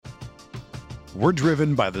We're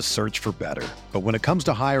driven by the search for better. But when it comes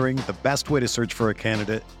to hiring, the best way to search for a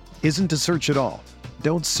candidate isn't to search at all.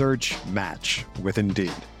 Don't search, match with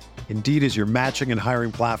Indeed. Indeed is your matching and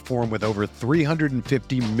hiring platform with over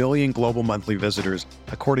 350 million global monthly visitors,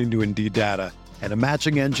 according to Indeed data, and a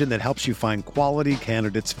matching engine that helps you find quality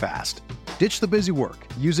candidates fast. Ditch the busy work.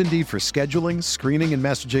 Use Indeed for scheduling, screening, and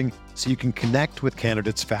messaging so you can connect with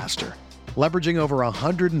candidates faster. Leveraging over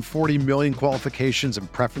 140 million qualifications and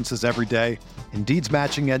preferences every day, Indeed's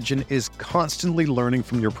matching engine is constantly learning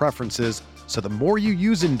from your preferences, so the more you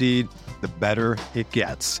use Indeed, the better it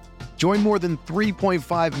gets. Join more than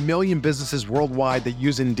 3.5 million businesses worldwide that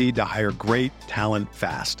use Indeed to hire great talent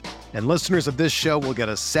fast. And listeners of this show will get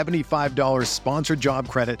a $75 sponsored job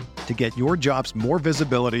credit to get your jobs more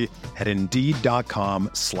visibility at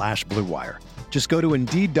Indeed.com/Blue Wire. Just go to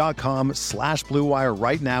Indeed.com/Blue Wire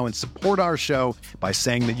right now and support our show by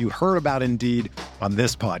saying that you heard about Indeed on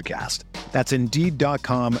this podcast. That's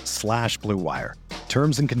Indeed.com/Blue Wire.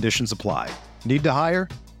 Terms and conditions apply. Need to hire?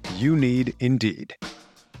 You need Indeed.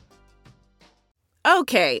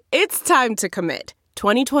 Okay, it's time to commit.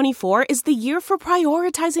 2024 is the year for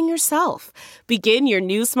prioritizing yourself. Begin your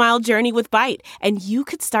new smile journey with Byte, and you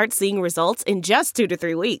could start seeing results in just 2 to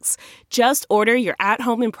 3 weeks. Just order your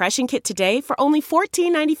at-home impression kit today for only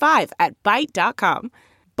 $14.95 at Byte.com.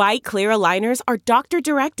 Byte Clear aligners are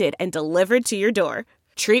doctor-directed and delivered to your door.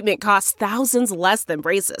 Treatment costs thousands less than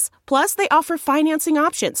braces. Plus, they offer financing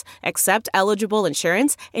options, accept eligible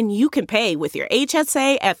insurance, and you can pay with your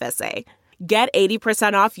HSA, FSA. Get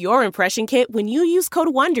 80% off your impression kit when you use code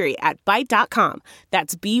WONDERY at Byte.com.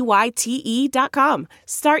 That's BYTE.com.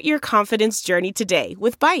 Start your confidence journey today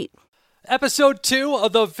with Byte. Episode 2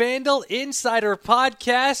 of the Vandal Insider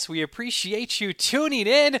Podcast. We appreciate you tuning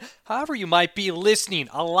in, however you might be listening.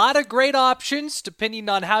 A lot of great options, depending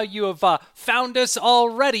on how you have found us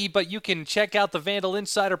already, but you can check out the Vandal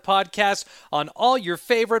Insider Podcast on all your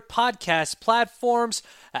favorite podcast platforms,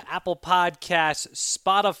 Apple Podcasts,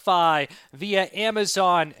 Spotify, via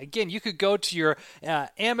Amazon. Again, you could go to your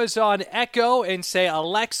Amazon Echo and say,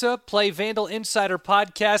 Alexa, play Vandal Insider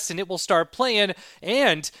Podcast, and it will start playing.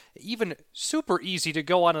 And even super easy to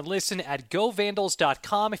go on and listen at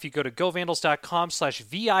govandals.com. If you go to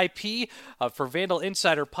govandals.com/VIP for Vandal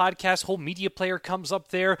Insider Podcast, whole media player comes up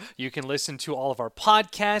there. You can listen to all of our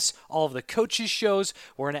podcasts, all of the coaches' shows.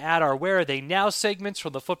 We're going to add our Where Are They Now segments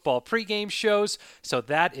from the football pregame shows. So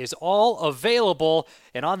that is all available.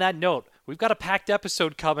 And on that note, we've got a packed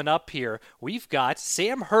episode coming up here. We've got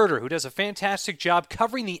Sam Herder, who does a fantastic job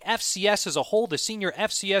covering the FCS as a whole, the senior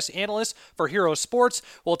FCS analyst for Hero Sports.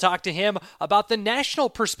 We'll talk to him about the national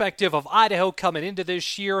perspective of Idaho coming into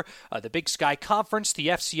this year, the Big Sky Conference, the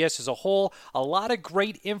FCS as a whole. A lot of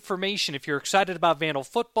great information if you're excited about Vandal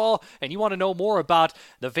football and you want to know more about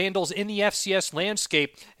the Vandals in the FCS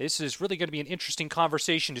landscape. This is really going to be an interesting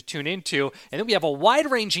conversation to tune into. And then we have a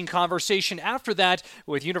wide-ranging conversation after that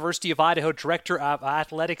with University of Idaho Director of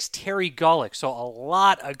Athletics Terry Gawlik. So a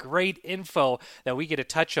lot of great info that we get to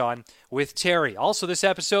touch on with Terry. Also this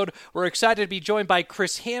episode, we're excited to be joined by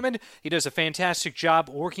Chris Hammond. He does a fantastic job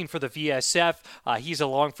working for the VSF. He's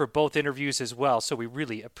along for both interviews as well, so we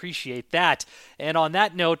really appreciate that. And on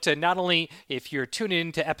that note, not only if you're tuning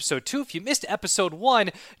into episode 2, if you missed episode 1,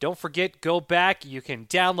 don't forget, go back. You can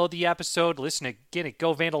download the episode, listen again at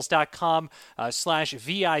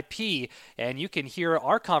govandals.com/VIP, and you can hear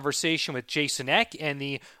our conversation with Jason Eck and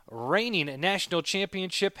the reigning national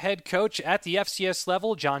championship head coach at the FCS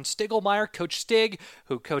level, John Stiglmeyer, Coach Stig,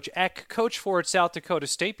 who Coach Eck coached for at South Dakota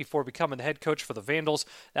State before becoming the head coach for the Vandals.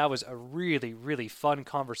 That was a really, really fun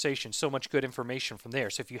conversation. So much good information from there.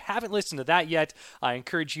 So if you haven't listened to that yet, I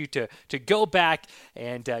encourage you to go back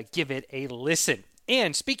and give it a listen.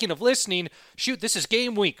 And speaking of listening, this is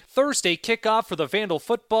game week. Thursday kickoff for the Vandal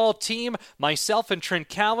football team. Myself and Trent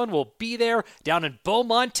Calvin will be there down in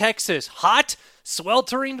Beaumont, Texas. Hot,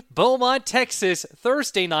 sweltering Beaumont, Texas.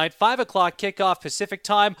 Thursday night, 5 o'clock kickoff Pacific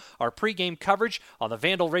time. Our pregame coverage on the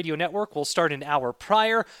Vandal Radio Network will start an hour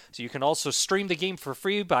prior. So you can also stream the game for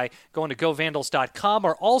free by going to govandals.com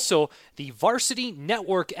or also the Varsity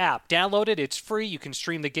Network app. Download it. It's free. You can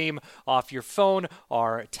stream the game off your phone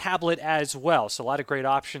or tablet as well. So a lot of great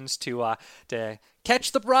options to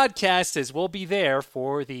catch the broadcast as we'll be there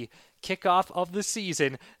for the kickoff of the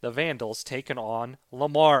season. The Vandals taking on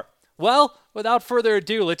Lamar. Well, without further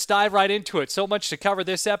ado, let's dive right into it. So much to cover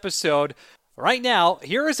this episode. Right now,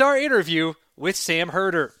 here is our interview with Sam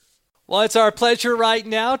Herder. Well, it's our pleasure right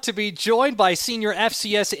now to be joined by senior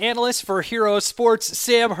FCS analyst for Hero Sports,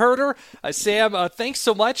 Sam Herder. Sam, thanks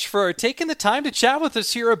so much for taking the time to chat with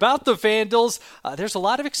us here about the Vandals. There's a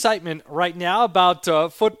lot of excitement right now about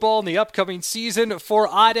football in the upcoming season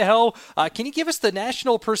for Idaho. Can you give us the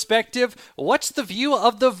national perspective? What's the view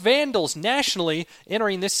of the Vandals nationally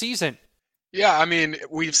entering this season? Yeah, I mean,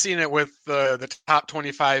 we've seen it with the top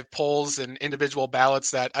 25 polls and individual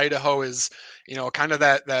ballots that Idaho is, kind of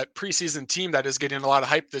that preseason team that is getting a lot of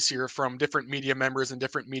hype this year from different media members and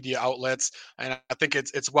different media outlets. And I think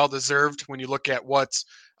it's well deserved when you look at what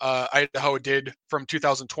Idaho did from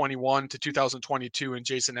 2021 to 2022 in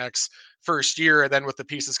Jason Eck's first year, and then with the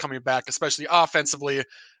pieces coming back, especially offensively.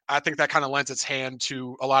 I think that kind of lends its hand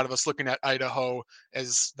to a lot of us looking at Idaho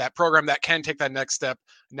as that program that can take that next step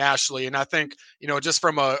nationally. And I think, just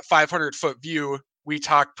from a 500-foot view, we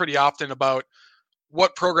talk pretty often about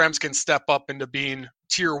what programs can step up into being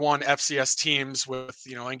tier one FCS teams with,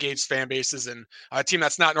 engaged fan bases, and a team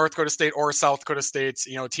that's not North Dakota State or South Dakota State,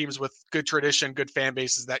 teams with good tradition, good fan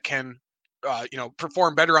bases that can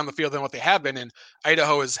perform better on the field than what they have been. And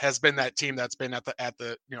Idaho has been that team that's been at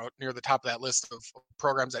the near the top of that list of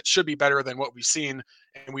programs that should be better than what we've seen.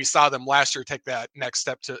 And we saw them last year take that next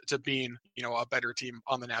step to being, a better team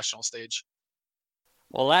on the national stage.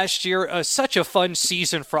 Well, last year, such a fun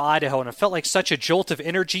season for Idaho, and it felt like such a jolt of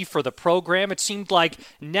energy for the program. It seemed like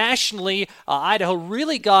nationally, Idaho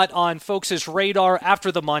really got on folks' radar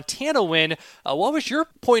after the Montana win. What was your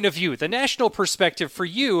point of view, the national perspective for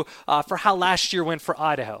you, for how last year went for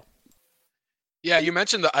Idaho? Yeah, you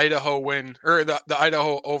mentioned the Idaho win, or the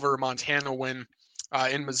Idaho over Montana win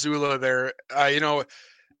in Missoula there.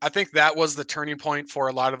 I think that was the turning point for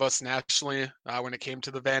a lot of us nationally when it came to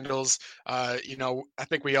the Vandals. I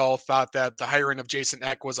think we all thought that the hiring of Jason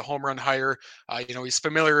Eck was a home run hire. He's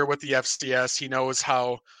familiar with the FCS. He knows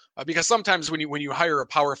how, because sometimes when you hire a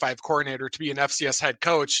Power 5 coordinator to be an FCS head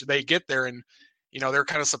coach, they get there and they're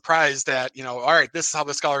kind of surprised that, all right, this is how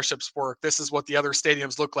the scholarships work. This is what the other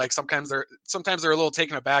stadiums look like. Sometimes they're a little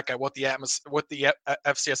taken aback at what the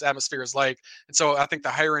FCS atmosphere is like. And so I think the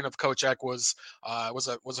hiring of Coach Eck was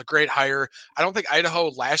a great hire. I don't think Idaho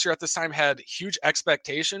last year at this time had huge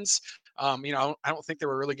expectations. I don't think they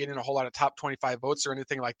were really getting a whole lot of top 25 votes or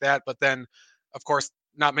anything like that. But then, of course,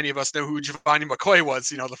 not many of us know who Giovanni McCoy was,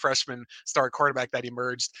 the freshman star quarterback that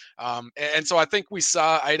emerged. And so I think we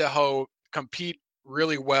saw Idaho compete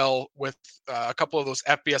really well with a couple of those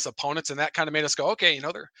FBS opponents, and that kind of made us go, okay,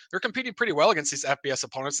 they're competing pretty well against these FBS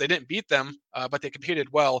opponents. They didn't beat them, but they competed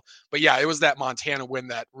well. But yeah, it was that Montana win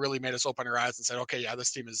that really made us open our eyes and said, okay, yeah,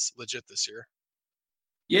 this team is legit this year.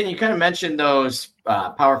 Yeah, and you kind of mentioned those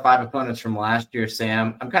Power 5 opponents from last year,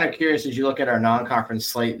 Sam. I'm kind of curious, as you look at our non-conference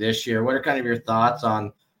slate this year, what are kind of your thoughts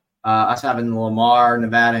on us having Lamar,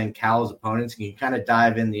 Nevada, and Cal's opponents? Can you kind of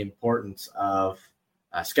dive in the importance of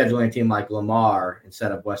scheduling a team like Lamar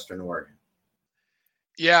instead of Western Oregon?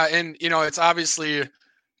 Yeah, and it's obviously,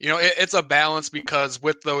 it's a balance, because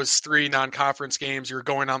with those 3 non-conference games, you're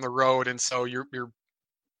going on the road, and so you're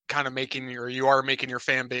kind of making your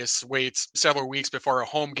fan base wait several weeks before a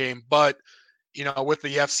home game. But with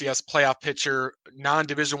the FCS playoff picture,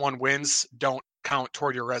 non-Division I wins don't count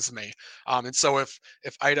toward your resume. And so if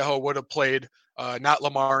Idaho would have played not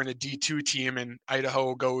Lamar in a D2 team, and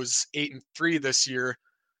Idaho goes 8-3 this year,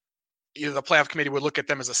 the playoff committee would look at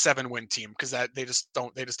them as a 7-win team, because that they just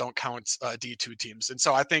don't count D2 teams. And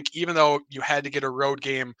so I think even though you had to get a road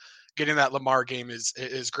game, getting that Lamar game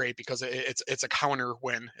is great, because it's a counter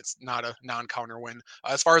win. It's not a non-counter win.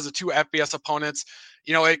 As far as the 2 FBS opponents,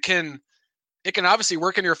 it can obviously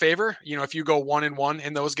work in your favor, if you go 1-1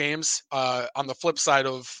 in those games. On the flip side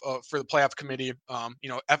of for the playoff committee,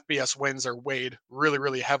 FBS wins are weighed really,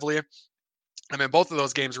 really heavily. I mean, both of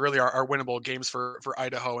those games really are winnable games for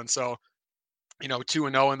Idaho. And so,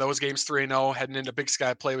 2-0 in those games, 3-0 heading into Big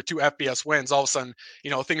Sky play with 2 FBS wins, all of a sudden,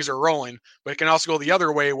 things are rolling. But it can also go the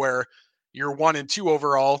other way, where you're 1-2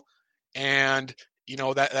 overall, and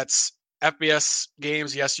that's FBS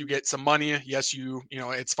games. Yes, you get some money. Yes,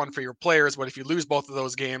 it's fun for your players. But if you lose both of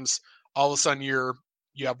those games, all of a sudden you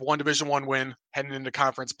have 1 Division I win heading into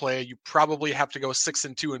conference play. You probably have to go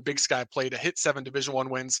 6-2 in Big Sky play to hit 7 Division I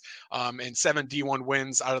wins, and 7 D1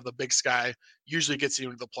 wins out of the Big Sky usually gets you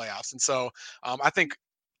into the playoffs. And so I think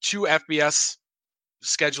 2 FBS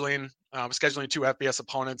scheduling 2 FBS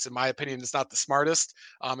opponents, in my opinion, is not the smartest,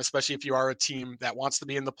 especially if you are a team that wants to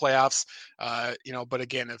be in the playoffs. But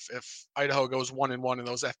again, if Idaho goes 1-1 in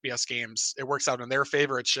those FBS games, it works out in their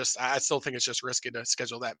favor. I still think it's just risky to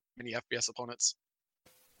schedule that many FBS opponents.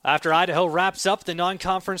 After Idaho wraps up the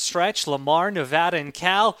non-conference stretch, Lamar, Nevada, and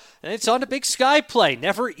Cal, and it's on to Big Sky play.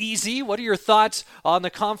 Never easy. What are your thoughts on the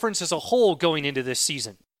conference as a whole going into this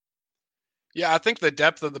season? Yeah, I think the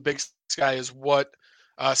depth of the Big Sky is what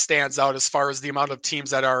stands out as far as the amount of teams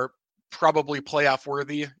that are probably playoff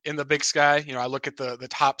worthy in the Big Sky. I look at the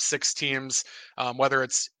top 6 teams, whether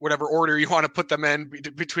it's whatever order you want to put them in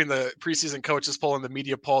between the preseason coaches poll and the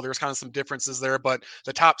media poll. There's kind of some differences there, but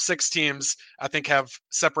the top 6 teams I think have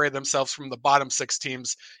separated themselves from the bottom 6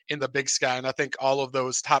 teams in the Big Sky, and I think all of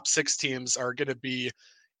those top 6 teams are going to be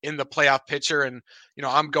in the playoff picture. And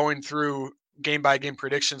I'm going through game by game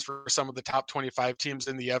predictions for some of the top 25 teams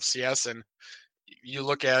in the FCS, and you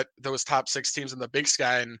look at those top 6 teams in the Big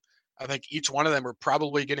Sky, and I think each one of them are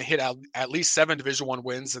probably going to hit at least 7 Division I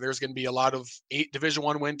wins. So there's going to be a lot of 8 Division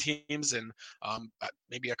I win teams, and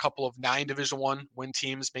maybe a couple of 9 Division I win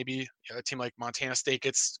teams. Maybe a team like Montana State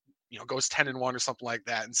goes 10-1 or something like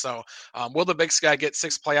that. And so, will the Big Sky get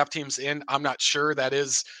 6 playoff teams in? I'm not sure. That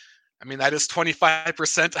is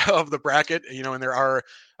 25% of the bracket, and there are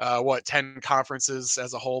 10 conferences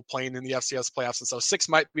as a whole playing in the FCS playoffs. And so 6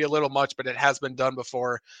 might be a little much, but it has been done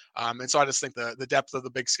before. And so I just think the depth of the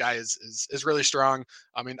Big Sky is really strong.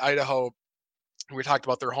 Idaho, we talked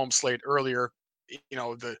about their home slate earlier.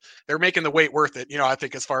 They're making the wait worth it, I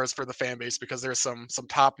think, as far as for the fan base, because there's some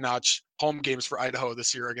top-notch home games for Idaho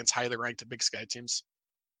this year against highly ranked Big Sky teams.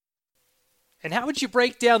 And how would you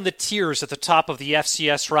break down the tiers at the top of the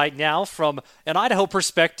FCS right now from an Idaho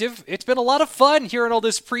perspective? It's been a lot of fun hearing all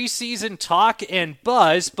this preseason talk and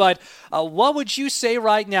buzz, but what would you say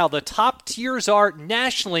right now the top tiers are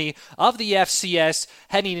nationally of the FCS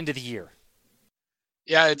heading into the year?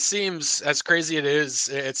 Yeah, it seems, as crazy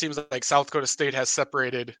it seems like South Dakota State has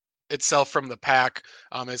separated itself from the pack,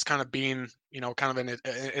 as kind of being kind of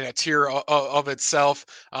in a tier of itself.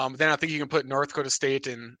 Then I think you can put North Dakota State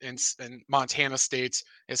and Montana State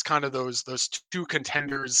as kind of those 2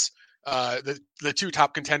 contenders, the 2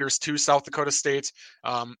 top contenders to South Dakota State.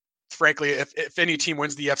 Frankly, if any team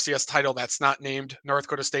wins the FCS title that's not named North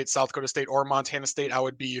Dakota State, South Dakota State, or Montana State, I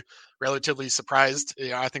would be relatively surprised.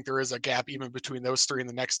 I think there is a gap even between those 3 and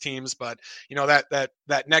the next teams. But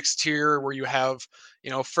that next tier where you have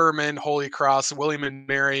Furman, Holy Cross, William and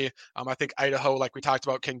Mary, I think Idaho, like we talked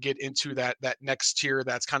about, can get into that next tier.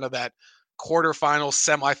 That's kind of that quarterfinal,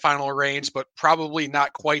 semifinal range, but probably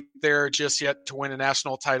not quite there just yet to win a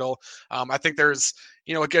national title. I think there's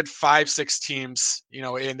a good 5-6 teams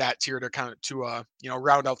in that tier to kind of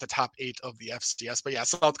round out the top 8 of the FCS. But yeah,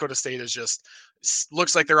 South Dakota State is just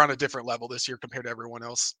looks like they're on a different level this year compared to everyone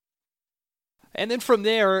else. And then from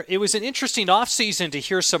there, it was an interesting offseason to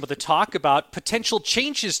hear some of the talk about potential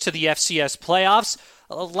changes to the FCS playoffs.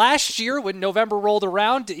 Last year, when November rolled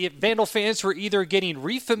around, Vandal fans were either getting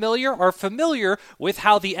refamiliar or familiar with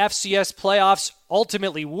how the FCS playoffs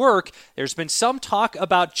ultimately work. There's been some talk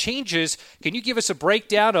about changes. Can you give us a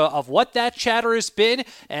breakdown of what that chatter has been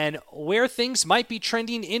and where things might be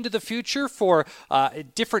trending into the future for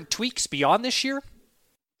different tweaks beyond this year?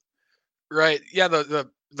 Right. Yeah, the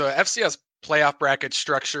FCS playoff bracket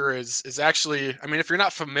structure is actually, if you're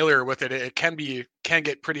not familiar with it, it can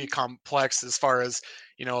get pretty complex as far as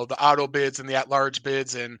the auto bids and the at-large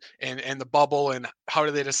bids and the bubble, and how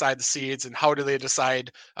do they decide the seeds, and how do they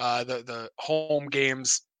decide the home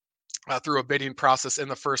games through a bidding process in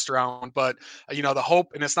the first round. But the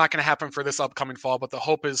hope, and it's not going to happen for this upcoming fall, but the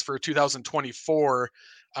hope is for 2024,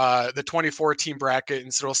 the 24 team bracket,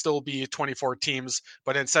 and so it'll still be 24 teams,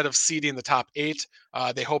 but instead of seeding the top 8,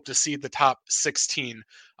 they hope to seed the top 16.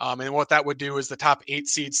 And what that would do is the top 8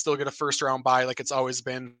 seeds still get a first round bye like it's always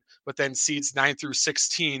been, but then seeds 9 through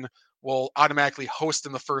 16 will automatically host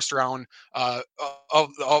in the first round of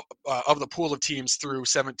the pool of teams through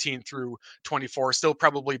 17 through 24, still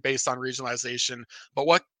probably based on regionalization. But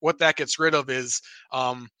what that gets rid of is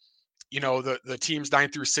the teams 9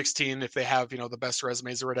 through 16, if they have the best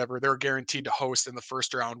resumes or whatever, they're guaranteed to host in the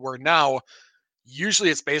first round, where now usually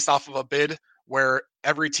it's based off of a bid where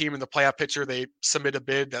every team in the playoff picture, they submit a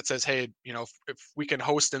bid that says, hey, if we can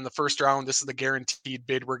host in the first round, this is the guaranteed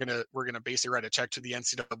bid. We're gonna basically write a check to the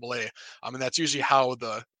NCAA. And that's usually how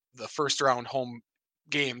the first round home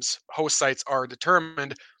games host sites are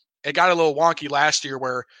determined. It got a little wonky last year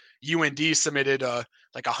where UND submitted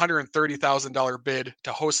like $130,000 bid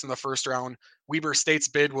to host in the first round. Weber State's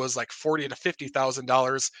bid was like $40,000 to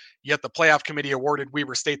 $50,000. Yet the playoff committee awarded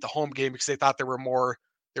Weber State the home game because they thought they were more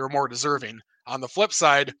deserving. On the flip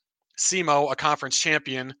side, SEMO, a conference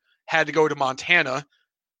champion, had to go to Montana,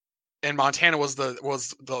 and Montana was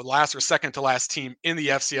the last or second to last team in the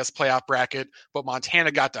FCS playoff bracket, but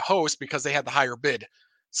Montana got to host because they had the higher bid.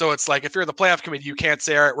 So it's like, if you're the playoff committee, you can't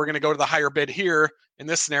say, all right, we're going to go to the higher bid here in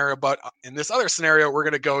this scenario, but in this other scenario, we're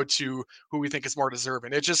going to go to who we think is more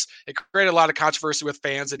deserving. It created a lot of controversy with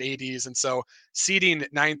fans and ADs. And so seeding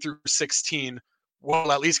 9 through 16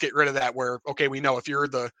 will at least get rid of that, where, okay, we know if you're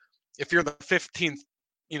the 15th,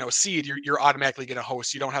 seed, you're automatically going to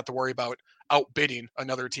host. You don't have to worry about outbidding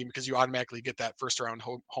another team because you automatically get that first round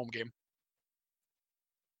home game.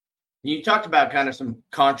 You talked about kind of some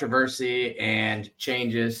controversy and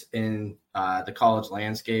changes in the college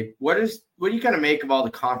landscape. What do you kind of make of all the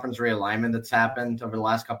conference realignment that's happened over the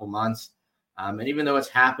last couple months? And even though it's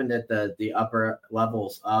happened at the upper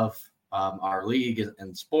levels of our league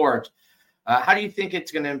and sport, how do you think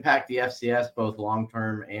it's going to impact the FCS both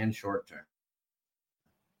long-term and short-term?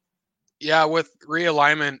 Yeah, with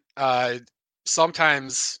realignment,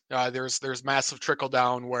 sometimes there's massive trickle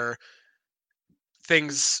down where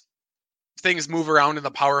things move around in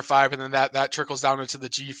the Power 5, and then that trickles down into the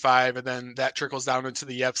G5, and then that trickles down into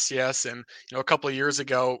the FCS. And a couple of years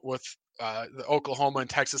ago with the Oklahoma and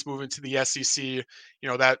Texas moving to the SEC,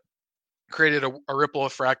 that created a ripple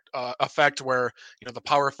effect where the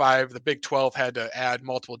Power 5, the Big 12 had to add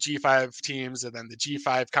multiple G5 teams, and then the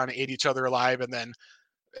G5 kind of ate each other alive, and then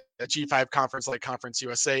a G5 conference like Conference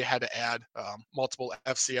USA had to add multiple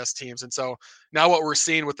FCS teams. And so now what we're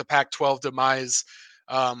seeing with the Pac-12 demise,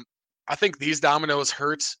 I think these dominoes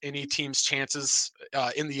hurt any team's chances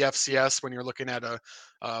in the FCS when you're looking at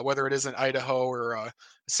whether it is in Idaho or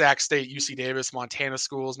Sac State, UC Davis, Montana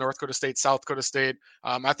schools, North Dakota State, South Dakota State.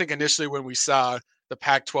 I think initially when we saw the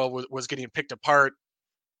Pac-12 was getting picked apart,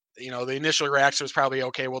 the initial reaction was probably,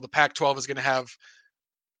 okay, well, the Pac-12 is going to have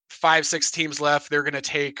 5-6 teams left. They're going to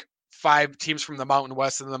take 5 teams from the Mountain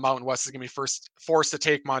West, and the Mountain West is going to be forced to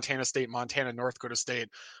take Montana State, Montana, North Dakota State.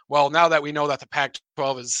 Well, now that we know that the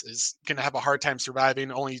Pac-12 is going to have a hard time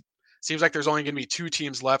surviving, seems like there's only going to be 2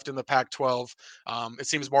 teams left in the Pac-12. It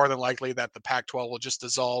seems more than likely that the Pac-12 will just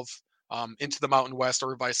dissolve into the Mountain West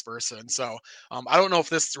or vice versa. And so I don't know if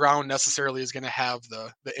this round necessarily is going to have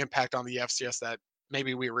the impact on the FCS that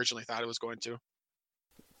maybe we originally thought it was going to.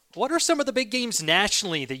 What are some of the big games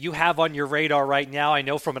nationally that you have on your radar right now? I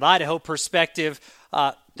know from an Idaho perspective,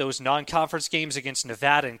 those non-conference games against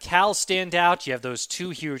Nevada and Cal stand out. You have those 2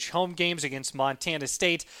 huge home games against Montana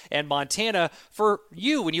State and Montana. For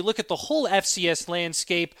you, when you look at the whole FCS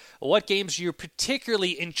landscape, what games are you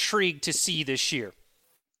particularly intrigued to see this year?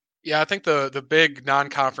 Yeah, I think the big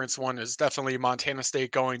non-conference one is definitely Montana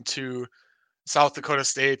State going to South Dakota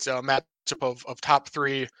State, a matchup of top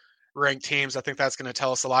 3 ranked teams. I think that's going to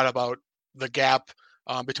tell us a lot about the gap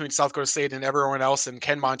between South Dakota State and everyone else, and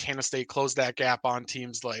can Montana State close that gap on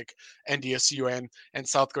teams like NDSU and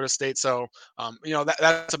South Dakota State. So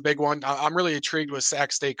that's a big one. I'm really intrigued with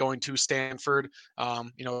Sac State going to Stanford.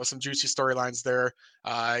 Some juicy storylines there.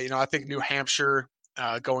 I think New Hampshire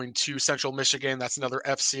going to Central Michigan, that's another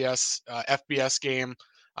FCS FBS game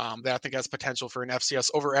that I think has potential for an FCS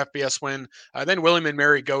over FBS win. Then William &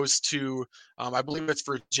 Mary goes to, I believe it's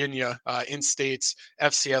Virginia, in-state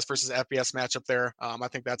FCS versus FBS matchup there. I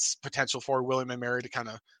think that's potential for William & Mary to kind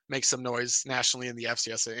of make some noise nationally in the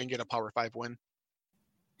FCS and get a Power 5 win.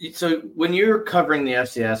 So when you're covering the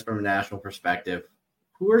FCS from a national perspective,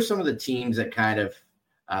 who are some of the teams that kind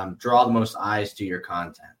of draw the most eyes to your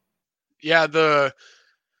content? Yeah,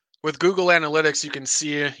 with Google Analytics, you can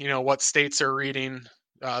see, what states are reading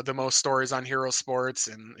the most stories on Hero Sports,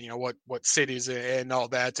 and what cities and all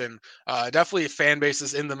that, and definitely fan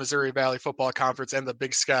bases in the Missouri Valley Football Conference and the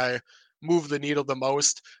Big Sky move the needle the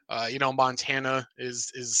most. Montana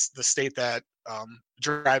is the state that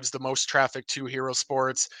drives the most traffic to Hero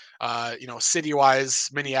Sports. City wise,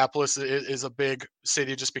 Minneapolis is a big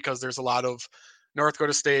city just because there's a lot of North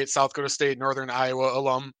Dakota State, South Dakota State, Northern Iowa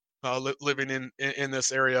alum living in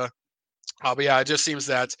this area. But yeah, it just seems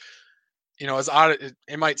that as odd,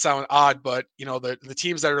 it might sound odd, but the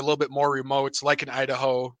teams that are a little bit more remote, like in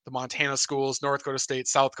Idaho, the Montana schools, North Dakota State,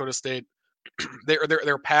 South Dakota State,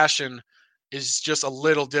 their passion is just a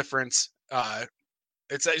little different.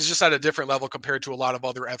 It's just at a different level compared to a lot of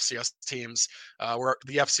other FCS teams. Where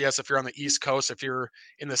the FCS, if you're on the East Coast, if you're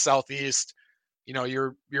in the Southeast,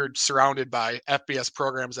 you're surrounded by FBS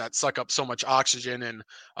programs that suck up so much oxygen.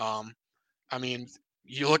 And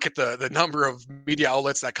you look at the number of media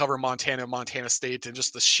outlets that cover Montana and Montana State, and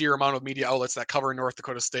just the sheer amount of media outlets that cover North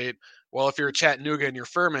Dakota State. Well, if you're Chattanooga and you're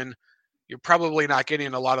Furman, you're probably not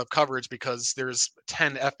getting a lot of coverage because there's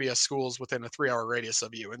 10 FBS schools within a 3-hour radius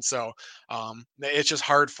of you. And so it's just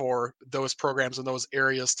hard for those programs in those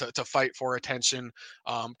areas to fight for attention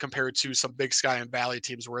compared to some Big Sky and Valley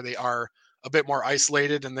teams where they are a bit more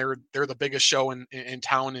isolated, and they're the biggest show in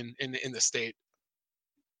town in the state.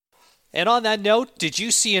 And on that note, did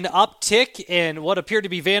you see an uptick in what appeared to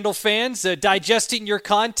be Vandal fans digesting your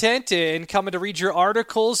content and coming to read your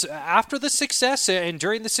articles after the success and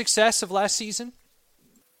during the success of last season?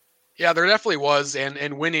 Yeah, there definitely was,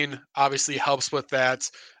 and winning obviously helps with that.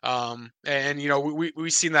 And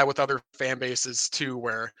we've seen that with other fan bases too,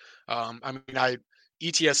 where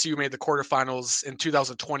ETSU made the quarterfinals in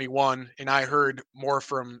 2021, and I heard more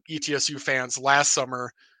from ETSU fans last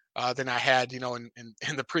summer than I had, in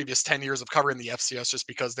the previous 10 years of covering the FCS, just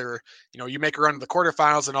because you make a run to the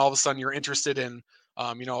quarterfinals and all of a sudden you're interested in,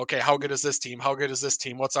 okay, how good is this team? How good is this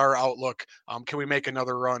team? What's our outlook? Can we make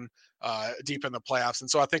another run deep in the playoffs? And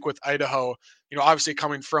so I think with Idaho, obviously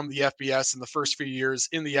coming from the FBS in the first few years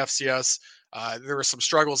in the FCS, there were some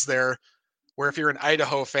struggles there where if you're an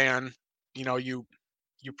Idaho fan, you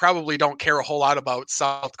probably don't care a whole lot about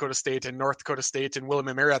South Dakota State and North Dakota State and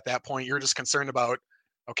William & Mary at that point. You're just concerned about,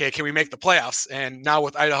 okay, can we make the playoffs? And now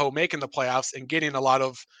with Idaho making the playoffs and getting a lot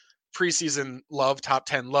of preseason love, top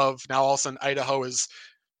 10 love, now all of a sudden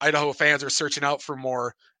Idaho fans are searching out for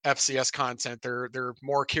more FCS content. They're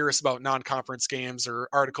more curious about non-conference games or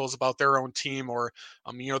articles about their own team, or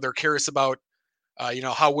they're curious about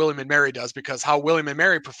how William & Mary does, because how William &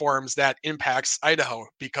 Mary performs, that impacts Idaho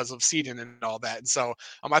because of seeding and all that. And so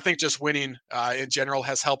I think just winning in general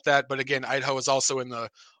has helped that. But again, Idaho is also in the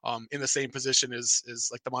same position as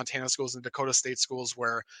like the Montana schools and Dakota State schools,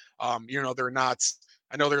 where they're not.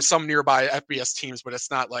 I know there's some nearby FBS teams, but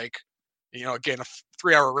it's not like, again, a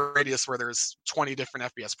 3-hour radius where there's 20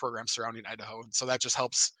 different FBS programs surrounding Idaho. And so that just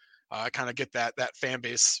helps kind of get that fan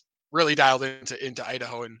base really dialed into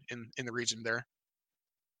Idaho and in the region there.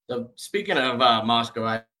 So speaking of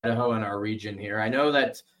Moscow, Idaho, and our region here, I know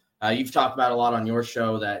that you've talked about a lot on your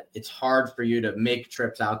show that it's hard for you to make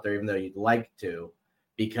trips out there, even though you'd like to,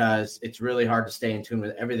 because it's really hard to stay in tune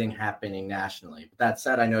with everything happening nationally. But that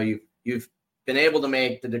said, I know you've been able to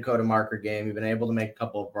make the Dakota Marker game. You've been able to make a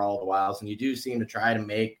couple of Brawl of the Wilds, and you do seem to try to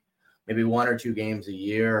make maybe 1 or 2 games a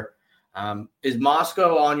year. Is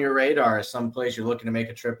Moscow on your radar as some place you're looking to make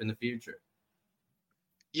a trip in the future?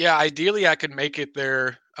 Yeah, ideally I could make it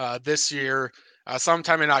there this year,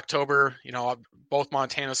 sometime in October. Both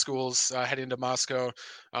Montana schools head into Moscow.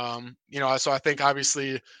 So I think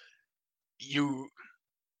obviously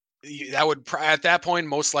that would at that point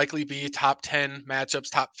most likely be top 10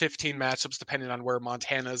 matchups, top 15 matchups, depending on where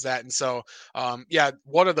Montana is at. And so,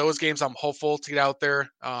 one of those games I'm hopeful to get out there.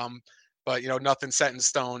 But nothing set in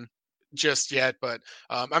stone just yet. But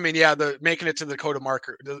the making it to the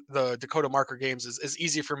Dakota Marker games is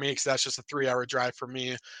easy for me, because that's just a 3-hour drive for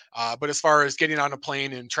me. But as far as getting on a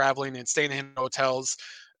plane and traveling and staying in hotels,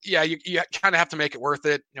 you kind of have to make it worth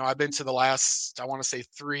it. I've been to the last, I want to say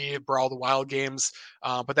 3 Brawl the Wild games,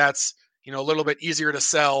 but that's a little bit easier to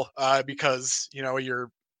sell because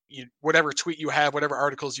whatever tweet you have, whatever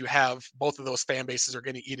articles you have, both of those fan bases are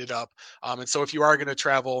going to eat it up. And so if you are going to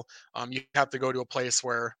travel, you have to go to a place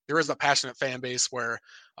where there is a passionate fan base where,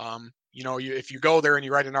 if you go there and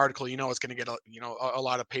you write an article, it's going to get a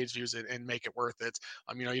lot of page views and make it worth it.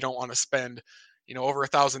 You don't want to spend, over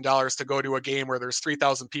 $1,000 to go to a game where there's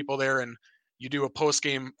 3,000 people there, and you do a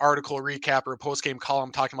post-game article recap or a post-game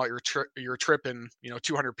column talking about your trip, and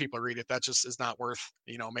 200 people read it. That just is not worth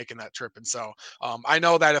making that trip. And so I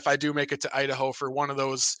know that if I do make it to Idaho for one of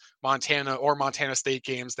those Montana or Montana State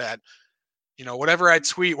games, that whatever I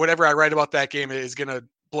tweet, whatever I write about that game is going to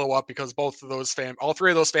blow up, because all 3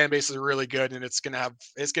 of those fan bases are really good, and it's going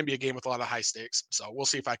to be a game with a lot of high stakes. So we'll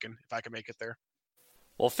see if I can make it there.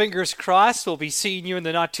 Well, fingers crossed, we'll be seeing you in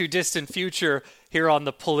the not-too-distant future here on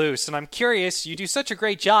the Palouse. And I'm curious, you do such a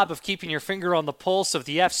great job of keeping your finger on the pulse of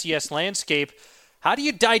the FCS landscape. How do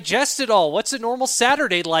you digest it all? What's a normal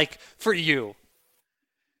Saturday like for you?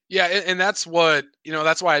 Yeah, and that's what,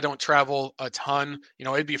 that's why I don't travel a ton.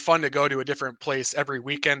 It'd be fun to go to a different place every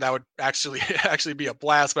weekend. That would actually be a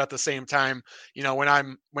blast. But at the same time, when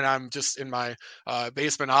I'm just in my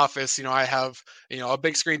basement office, I have, a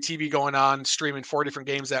big screen TV going on, streaming 4 different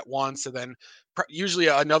games at once, and then usually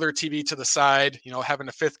another TV to the side, having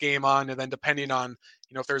a 5th game on, and then depending on,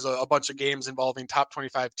 if there's a bunch of games involving top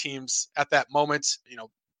 25 teams at that moment,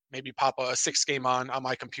 maybe pop a 6th game on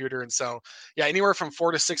my computer. And so, anywhere from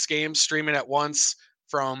 4 to 6 games streaming at once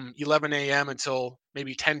from 11 a.m. until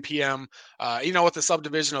maybe 10 p.m. With the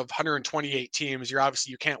subdivision of 128 teams,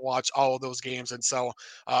 you can't watch all of those games. And so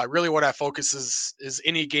really what I focus is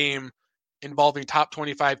any game involving top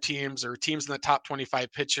 25 teams or teams in the top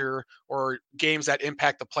 25 picture, or games that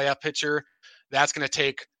impact the playoff picture. That's going to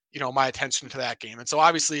take, my attention to that game. And so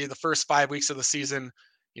obviously the first 5 weeks of the season,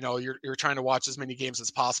 you're trying to watch as many games as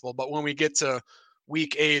possible. But when we get to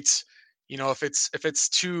week 8, if it's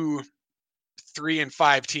too 3 and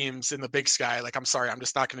 5 teams in the Big Sky, like, I'm sorry, I'm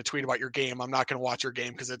just not going to tweet about your game. I'm not going to watch your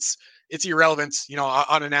game because it's irrelevant,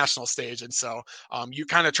 on a national stage. And so you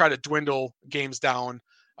kind of try to dwindle games down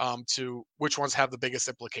to which ones have the biggest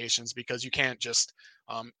implications, because you can't just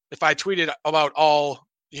if I tweeted about all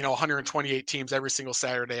 128 teams every single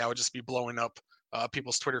Saturday, I would just be blowing up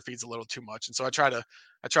people's Twitter feeds a little too much. And so I try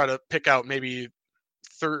to pick out maybe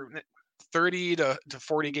 30 to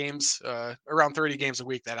 40 games, around 30 games a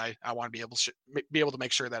week that I want to be able to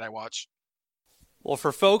make sure that I watch. Well,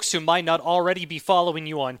 for folks who might not already be following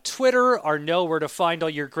you on Twitter or know where to find all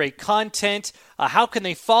your great content, how can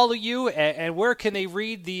they follow you, and where can they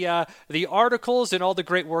read the articles and all the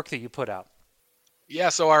great work that you put out? Yeah,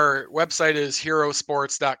 so our website is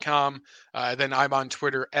herosports.com. Then I'm on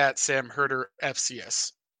Twitter at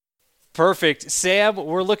SamHerderFCS. Perfect. Sam,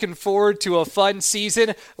 we're looking forward to a fun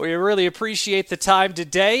season. We really appreciate the time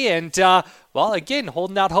today. And, again,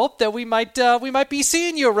 holding out hope that we might be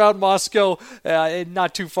seeing you around Moscow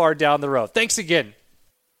not too far down the road. Thanks again.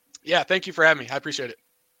 Yeah, thank you for having me. I appreciate it.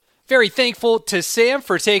 Very thankful to Sam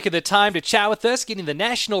for taking the time to chat with us, getting the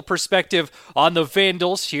national perspective on the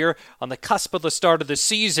Vandals here on the cusp of the start of the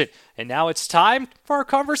season. And now it's time for our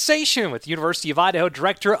conversation with University of Idaho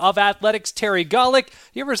Director of Athletics, Terry Gawlik.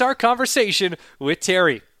 Here's our conversation with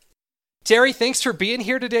Terry. Terry, thanks for being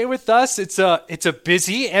here today with us. It's a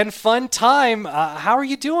busy and fun time. How are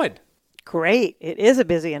you doing? Great. It is a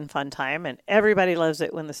busy and fun time, and everybody loves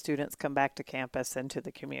it when the students come back to campus and to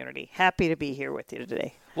the community. Happy to be here with you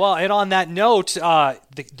today. Well, and on that note,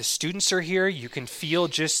 the students are here. You can feel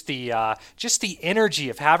just the energy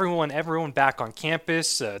of having everyone back on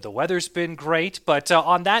campus. The weather's been great, but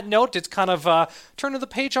on that note, it's kind of turning the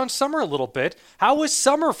page on summer a little bit. How was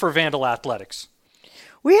summer for Vandal Athletics?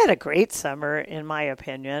 We had a great summer, in my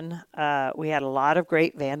opinion. We had a lot of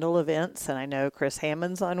great Vandal events, and I know Chris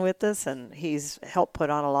Hammond's on with us, and he's helped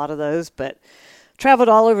put on a lot of those, but traveled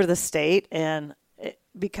all over the state. And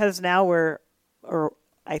because now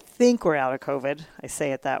I think we're out of COVID, I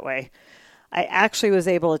say it that way, I actually was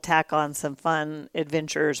able to tack on some fun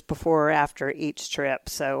adventures before or after each trip.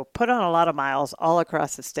 So put on a lot of miles all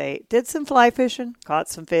across the state. Did some fly fishing, caught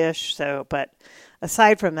some fish, but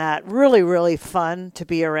aside from that, really, really fun to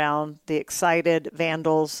be around the excited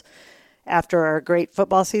Vandals after our great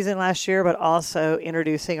football season last year, but also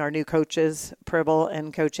introducing our new coaches, Pribble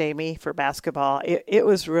and Coach Amy, for basketball. It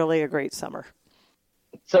was really a great summer.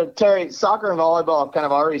 So, Terry, soccer and volleyball have kind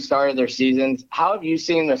of already started their seasons. How have you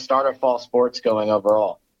seen the start of fall sports going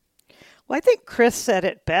overall? Well, I think Chris said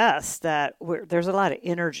it best, that there's a lot of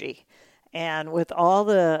energy. And with all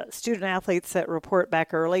the student athletes that report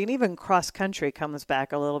back early, and even cross country comes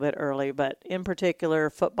back a little bit early, but in particular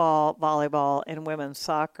football, volleyball, and women's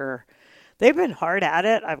soccer, they've been hard at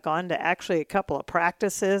it. I've gone to actually a couple of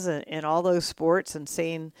practices in all those sports and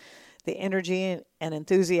seen the energy and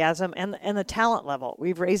enthusiasm and the talent level.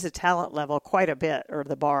 We've raised the talent level quite a bit, or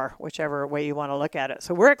the bar, whichever way you want to look at it.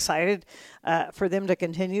 So we're excited for them to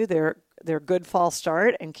continue their good fall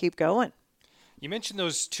start and keep going. You mentioned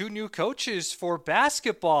those two new coaches for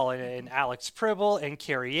basketball, and Alex Pribble and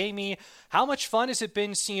Carrie Amy. How much fun has it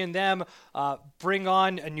been seeing them bring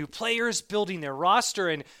on new players, building their roster?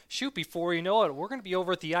 And before you know it, we're going to be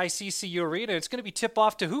over at the ICCU Arena. It's going to be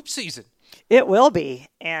tip-off to hoop season. It will be.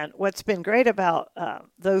 And what's been great about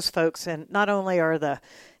those folks, and not only are the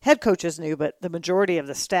head coaches new, but the majority of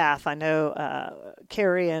the staff. I know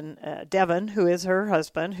Carrie and Devin, who is her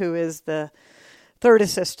husband, who is the third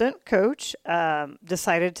assistant coach,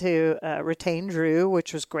 decided to retain Drew,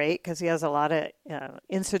 which was great because he has a lot of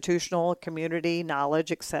institutional community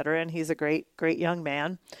knowledge, et cetera, and he's a great young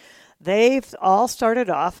man. They've all started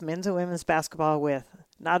off men's and women's basketball with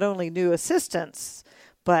not only new assistants,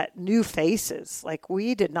 but new faces. Like,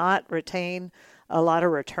 we did not retain a lot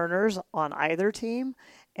of returners on either team,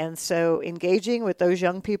 and so engaging with those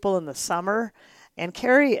young people in the summer. And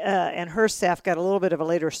Carrie and her staff got a little bit of a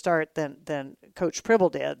later start than Coach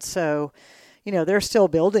Pribble did. So, they're still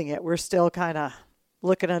building it. We're still kind of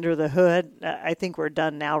looking under the hood. I think we're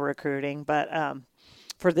done now recruiting, but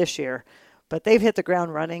for this year. But they've hit the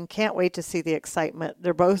ground running. Can't wait to see the excitement.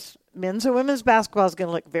 They're both men's and women's basketball is going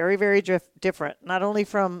to look very, very different, not only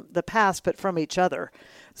from the past, but from each other.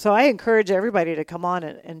 So I encourage everybody to come on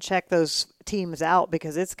and check those teams out,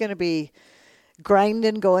 because it's going to be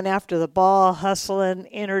grinding, going after the ball, hustling,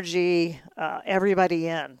 energy, everybody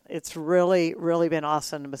in. It's really, really been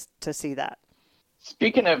awesome to see that.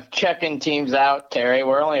 Speaking of checking teams out, Terry,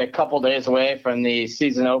 we're only a couple days away from the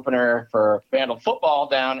season opener for Vandal football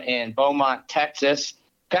down in Beaumont, Texas.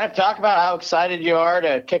 Kind of talk about how excited you are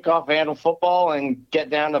to kick off Vandal football and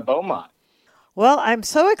get down to Beaumont. Well, I'm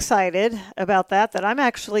so excited about that I'm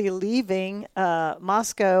actually leaving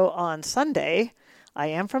Moscow on Sunday. I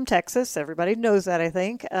am from Texas. Everybody knows that, I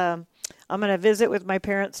think. I'm going to visit with my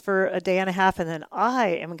parents for a day and a half, and then I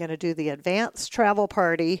am going to do the advanced travel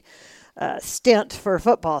party stint for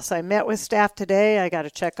football. So I met with staff today. I got to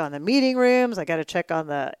check on the meeting rooms. I got to check on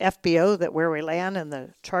the FBO, that where we land and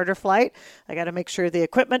the charter flight. I got to make sure the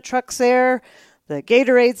equipment truck's there, the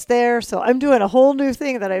Gatorade's there. So I'm doing a whole new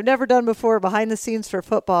thing that I've never done before behind the scenes for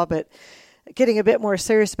football, but getting a bit more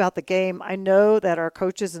serious about the game. I know that our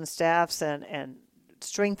coaches and staffs and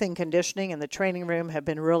strength and conditioning in the training room have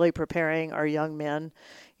been really preparing our young men,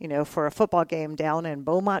 for a football game down in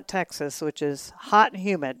Beaumont, Texas, which is hot and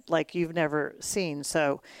humid like you've never seen.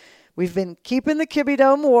 So we've been keeping the Kibby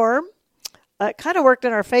Dome warm. It kind of worked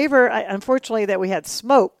in our favor, unfortunately, that we had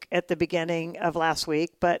smoke at the beginning of last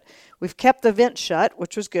week, but we've kept the vent shut,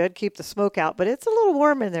 which was good, keep the smoke out, but it's a little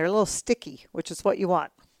warm in there, a little sticky, which is what you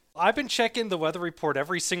want. I've been checking the weather report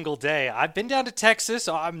every single day. I've been down to Texas.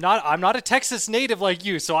 I'm not a Texas native like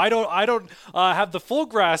you, so I don't have the full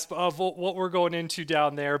grasp of what we're going into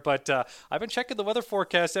down there. But I've been checking the weather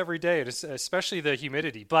forecast every day, especially the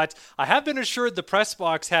humidity. But I have been assured the press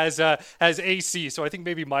box has AC, so I think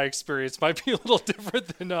maybe my experience might be a little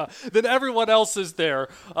different than everyone else's there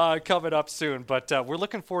coming up soon. But we're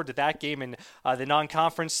looking forward to that game in the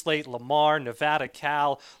non-conference slate. Lamar, Nevada,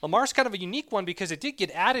 Cal. Lamar's kind of a unique one because it did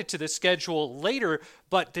get added to the schedule later,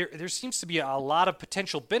 but there seems to be a lot of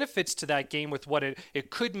potential benefits to that game with what it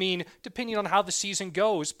could mean depending on how the season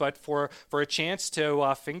goes, but for a chance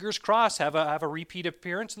to, fingers crossed, have a repeat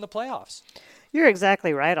appearance in the playoffs. You're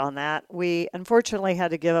exactly right on that. We unfortunately had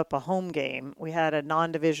to give up a home game. We had a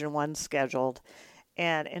non-Division I scheduled,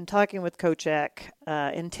 and in talking with Coach Eck,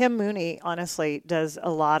 and Tim Mooney honestly does a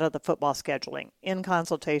lot of the football scheduling in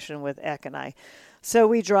consultation with Eck and I. So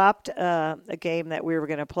we dropped a game that we were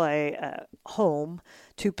going to play home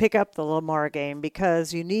to pick up the Lamar game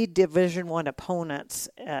because you need Division I opponents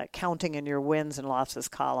counting in your wins and losses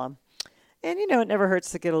column. And, it never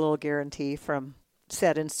hurts to get a little guarantee from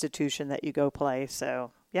said institution that you go play.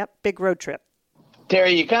 So, yep, big road trip.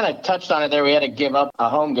 Terry, you kind of touched on it there. We had to give up a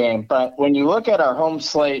home game. But when you look at our home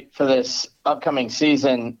slate for this upcoming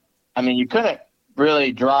season, you couldn't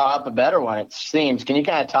really draw up a better one, it seems. Can you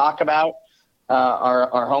kind of talk about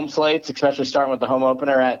our home slates, especially starting with the home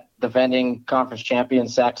opener at defending conference champion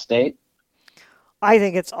Sac State? I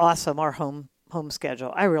think it's awesome, our home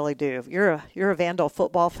schedule. I really do. You're a Vandal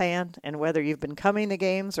football fan, and whether you've been coming to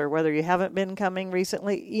games or whether you haven't been coming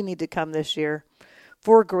recently, you need to come this year.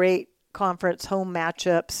 4 great conference home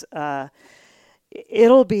matchups.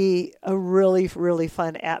 It'll be a really, really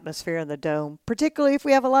fun atmosphere in the Dome, particularly if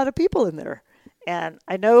we have a lot of people in there. And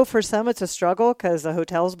I know for some it's a struggle because the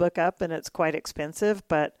hotels book up and it's quite expensive,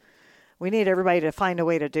 but we need everybody to find a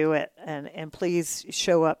way to do it. And please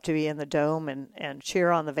show up to be in the Dome and cheer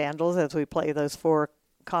on the Vandals as we play those 4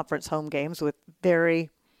 conference home games with very,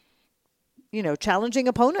 challenging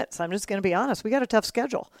opponents. I'm just going to be honest. We got a tough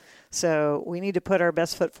schedule. So we need to put our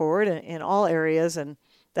best foot forward in all areas, and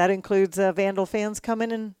that includes Vandal fans coming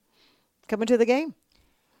to the game.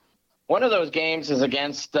 One of those games is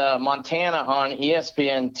against Montana on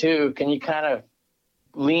ESPN2. Can you kind of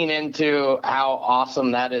lean into how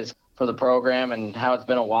awesome that is for the program and how it's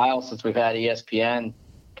been a while since we've had ESPN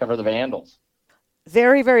cover the Vandals?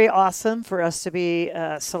 Very, very awesome for us to be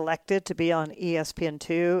selected to be on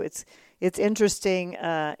ESPN2. It's interesting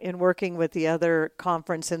in working with the other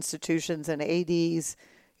conference institutions and ADs.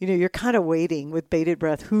 You're kind of waiting with bated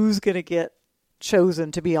breath who's going to get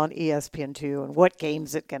chosen to be on ESPN2 and what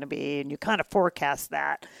game's it going to be, and you kind of forecast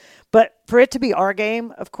that. But for it to be our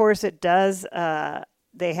game, of course it does.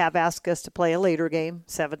 They have asked us to play a later game,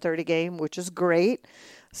 7:30 game, which is great.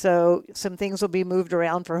 So some things will be moved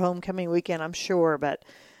around for homecoming weekend, I'm sure, but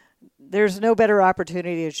there's no better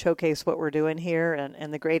opportunity to showcase what we're doing here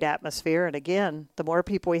and the great atmosphere. And again, the more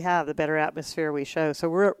people we have, the better atmosphere we show. So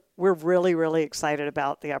we're really, really excited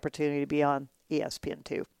about the opportunity to be on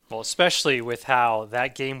ESPN2. Well, especially with how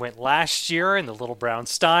that game went last year and the Little Brown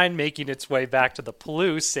Stein making its way back to the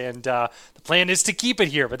Palouse. And the plan is to keep it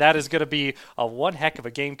here, but that is going to be one heck of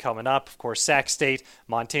a game coming up. Of course, Sac State,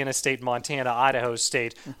 Montana, Idaho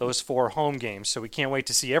State, those 4 home games. So we can't wait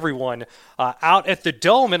to see everyone out at the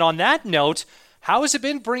Dome. And on that note, how has it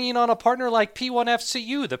been bringing on a partner like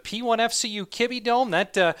P1FCU, the P1FCU Kibby Dome?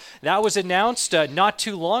 That was announced not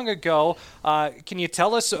too long ago. Can you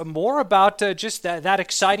tell us more about just that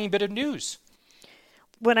exciting bit of news?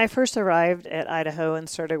 When I first arrived at Idaho and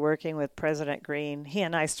started working with President Green, he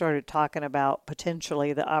and I started talking about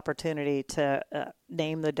potentially the opportunity to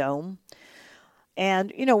name the Dome.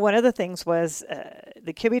 And, one of the things was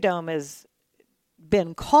the Kibbe Dome has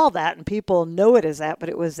been called that, and people know it as that, but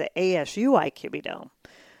it was the ASUI Kibbe Dome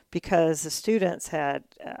because the students had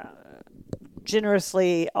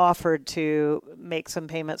generously offered to make some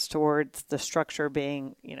payments towards the structure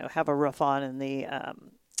being, have a roof on and the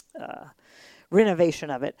renovation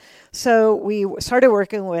of it. So we started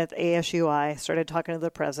working with ASUI, started talking to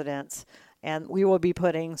the presidents, and we will be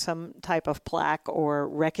putting some type of plaque or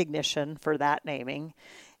recognition for that naming.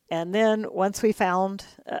 And then once we found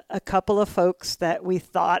a couple of folks that we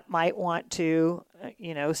thought might want to,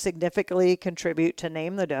 significantly contribute to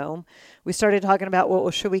name the dome, we started talking about, well,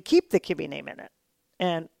 should we keep the Kibbe name in it?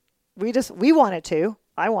 And we wanted to.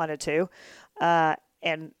 I wanted to.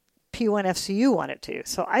 And P1FCU wanted to.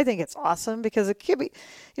 So I think it's awesome because a Kibbe,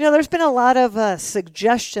 there's been a lot of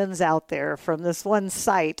suggestions out there from this one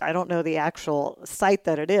site. I don't know the actual site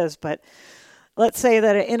that it is, but let's say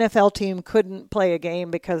that an NFL team couldn't play a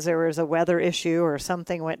game because there was a weather issue or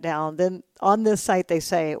something went down. Then on this site they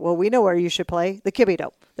say, well, we know where you should play, the Kibbe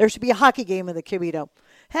Dome. There should be a hockey game in the Kibbe Dome.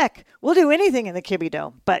 Heck, we'll do anything in the Kibbe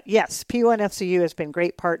Dome. But yes, P1FCU has been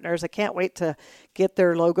great partners. I can't wait to get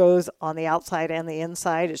their logos on the outside and the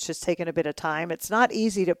inside. It's just taken a bit of time. It's not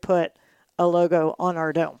easy to put a logo on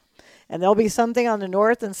our dome. And there'll be something on the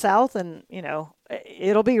north and south, and,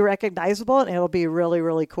 it'll be recognizable, and it'll be really,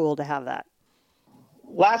 really cool to have that.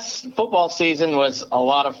 Last football season was a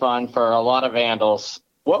lot of fun for a lot of Vandals.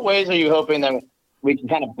 What ways are you hoping that we can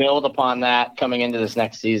kind of build upon that coming into this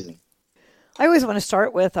next season? I always want to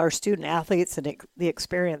start with our student athletes and the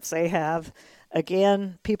experience they have.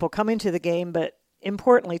 Again, people coming to the game, but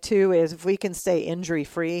importantly too is if we can stay injury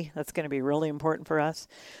free, that's going to be really important for us.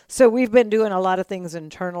 So we've been doing a lot of things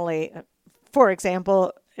internally. For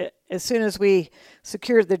example, as soon as we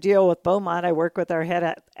secured the deal with Beaumont, I worked with our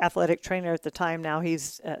head athletic trainer at the time. Now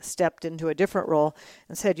he's stepped into a different role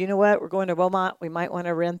and said, you know what, we're going to Beaumont. We might want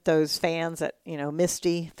to rent those fans that,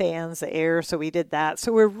 Misty fans, the air. So we did that.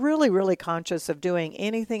 So we're really, really conscious of doing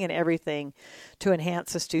anything and everything to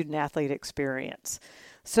enhance the student athlete experience.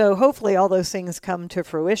 So hopefully all those things come to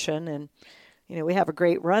fruition and, we have a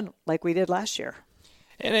great run like we did last year.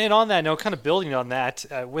 And on that note, kind of building on that,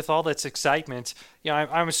 with all this excitement,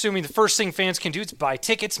 I'm assuming the first thing fans can do is buy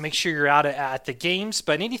tickets, make sure you're out at the games.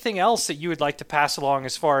 But anything else that you would like to pass along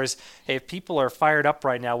as far as, hey, if people are fired up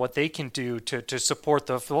right now, what they can do to support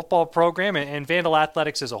the football program and Vandal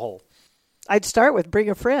athletics as a whole? I'd start with bring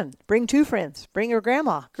a friend, bring two friends, bring your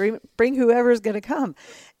grandma, bring whoever's going to come.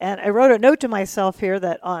 And I wrote a note to myself here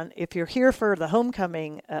that if you're here for the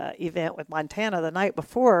homecoming event with Montana the night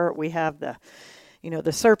before, we have the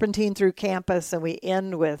serpentine through campus, and we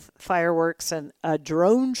end with fireworks and a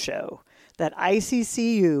drone show that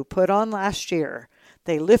ICCU put on last year.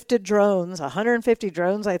 They lifted drones, 150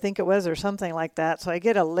 drones, I think it was, or something like that. So I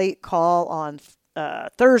get a late call on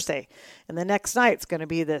Thursday, and the next night it's going to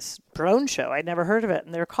be this drone show. I'd never heard of it,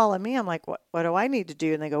 and they're calling me. I'm like, what do I need to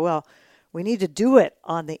do? And they go, well, we need to do it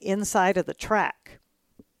on the inside of the track.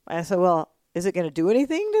 I said, well, is it going to do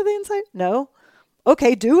anything to the inside? No.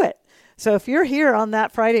 Okay, do it. So if you're here on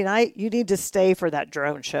that Friday night, you need to stay for that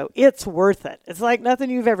drone show. It's worth it. It's like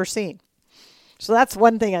nothing you've ever seen. So that's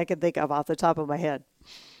one thing I can think of off the top of my head.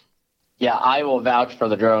 Yeah, I will vouch for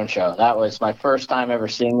the drone show. That was my first time ever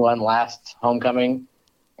seeing one last homecoming.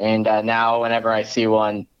 And now whenever I see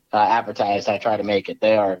one advertised, I try to make it.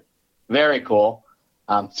 They are very cool.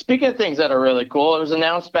 Speaking of things that are really cool, it was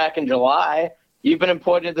announced back in July, you've been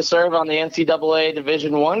appointed to serve on the NCAA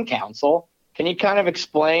Division I Council. Can you kind of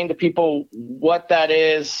explain to people what that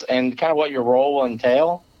is and kind of what your role will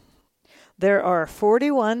entail? There are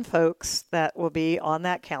 41 folks that will be on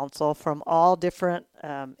that council from all different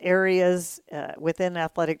areas within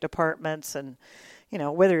athletic departments, and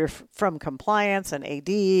whether you're from compliance and AD,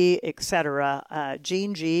 etc.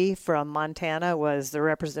 Jean G. from Montana was the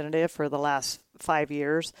representative for the last 5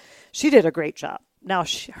 years. She did a great job. Now,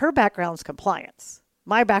 her background's compliance.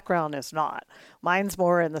 My background is not. Mine's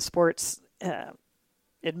more in the sports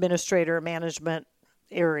administrator management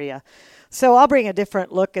area. So I'll bring a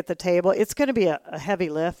different look at the table. It's going to be a heavy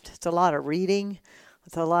lift. It's a lot of reading.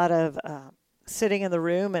 It's a lot of sitting in the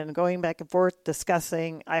room and going back and forth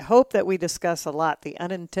discussing. I hope that we discuss a lot the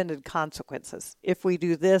unintended consequences. If we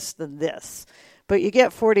do this, then this. But you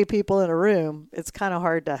get 40 people in a room, it's kind of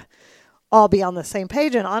hard to all be on the same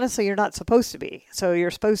page, and honestly, you're not supposed to be. So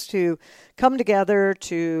you're supposed to come together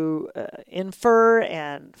to infer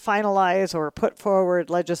and finalize or put forward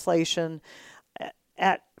legislation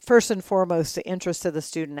at first and foremost the interest of the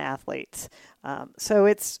student athletes. So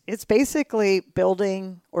it's basically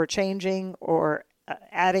building or changing or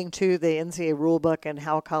adding to the NCAA rulebook and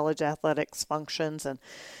how college athletics functions. And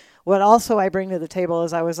what also I bring to the table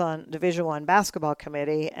is I was on Division I basketball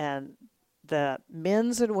committee, and the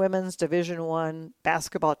men's and women's Division I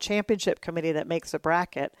basketball championship committee that makes a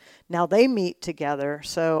bracket, now they meet together.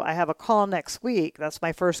 So I have a call next week. That's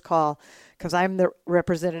my first call because I'm the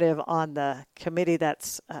representative on the committee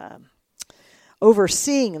that's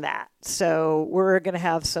overseeing that. So we're going to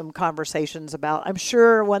have some conversations about, I'm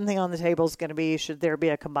sure one thing on the table is going to be, should there be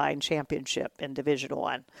a combined championship in Division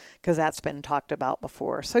I? Because that's been talked about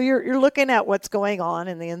before. So you're looking at what's going on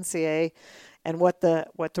in the NCAA and what the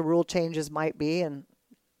rule changes might be, and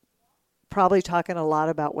probably talking a lot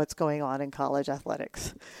about what's going on in college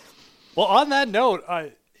athletics. Well, on that note,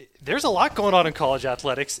 there's a lot going on in college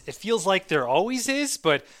athletics. It feels like there always is,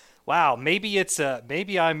 but wow, maybe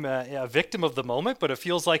I'm a victim of the moment, but it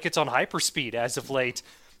feels like it's on hyperspeed as of late.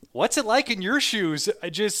 What's it like in your shoes?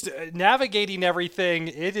 Just navigating everything.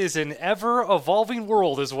 It is an ever-evolving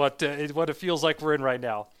world is what it feels like we're in right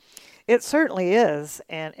now. It certainly is.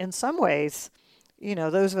 And in some ways,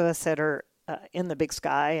 those of us that are in the Big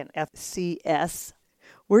Sky and FCS,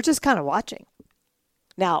 we're just kind of watching.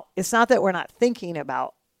 Now, it's not that we're not thinking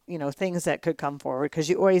about, things that could come forward, because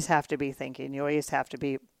you always have to be thinking. You always have to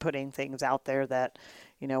be putting things out there that,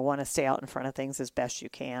 want to stay out in front of things as best you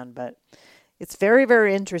can. But it's very,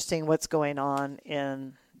 very interesting what's going on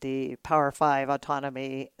in the Power 5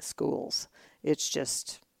 autonomy schools. It's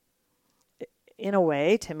just, in a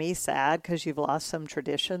way, to me, sad because you've lost some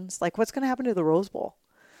traditions. Like, what's going to happen to the Rose Bowl?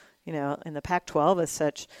 And the Pac-12 is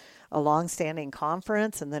such a long-standing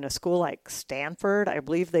conference, and then a school like Stanford, I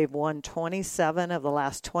believe they've won 27 of the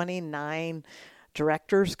last 29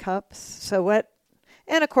 Directors' Cups. So what?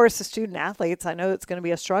 And, of course, the student athletes, I know it's going to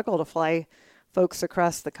be a struggle to fly folks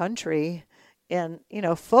across the country. And,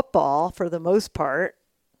 football, for the most part,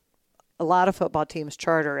 a lot of football teams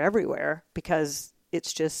charter everywhere because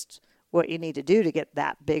it's just what you need to do to get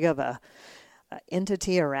that big of a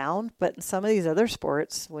entity around. But in some of these other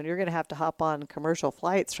sports, when you're going to have to hop on commercial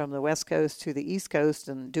flights from the West Coast to the East Coast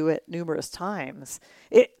and do it numerous times,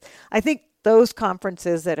 I think those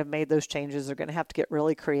conferences that have made those changes are going to have to get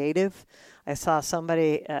really creative. I saw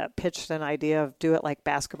somebody pitched an idea of do it like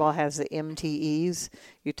basketball has the MTEs.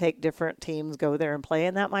 You take different teams, go there and play,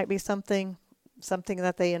 and that might be something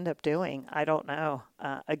that they end up doing. I don't know.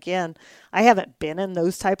 Again, I haven't been in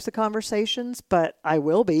those types of conversations, but I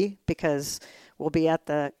will be, because we'll be at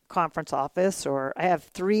the conference office, or I have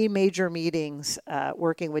 3 major meetings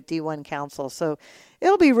working with D1 Council. So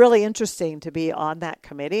it'll be really interesting to be on that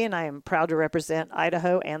committee, and I am proud to represent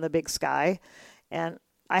Idaho and the Big Sky. And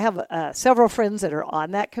I have several friends that are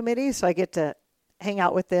on that committee, so I get to hang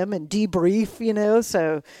out with them and debrief,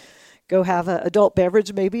 so go have an adult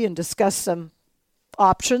beverage maybe and discuss some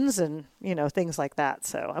options and, things like that.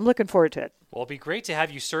 So I'm looking forward to it. Well, it'd be great to have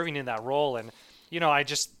you serving in that role. And, I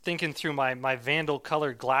just thinking through my Vandal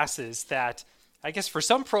colored glasses that I guess for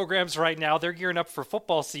some programs right now, they're gearing up for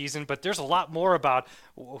football season, but there's a lot more about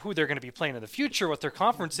who they're going to be playing in the future, what their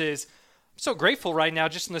conference is. I'm so grateful right now,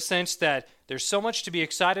 just in the sense that there's so much to be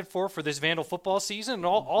excited for this Vandal football season. And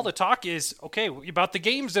all the talk is, okay, about the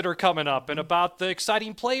games that are coming up and about the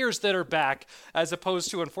exciting players that are back, as opposed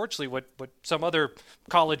to, unfortunately, what some other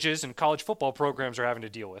colleges and college football programs are having to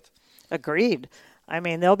deal with. Agreed. I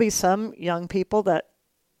mean, there'll be some young people that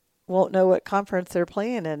won't know what conference they're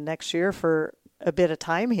playing in next year for a bit of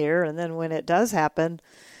time here. And then when it does happen,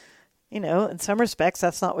 in some respects,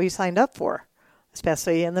 that's not what you signed up for,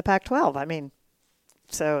 especially in the Pac-12. I mean,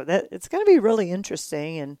 so that it's going to be really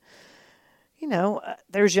interesting. And,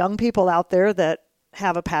 there's young people out there that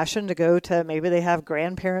have a passion to go to, maybe they have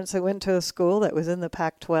grandparents that went to a school that was in the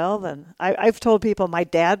Pac-12. And I've told people my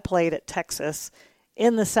dad played at Texas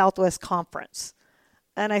in the Southwest Conference.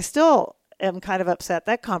 And I still am kind of upset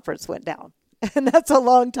that conference went down. And that's a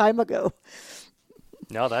long time ago.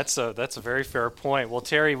 No, that's a very fair point. Well,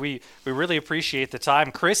 Terry, we really appreciate the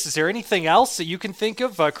time. Chris, is there anything else that you can think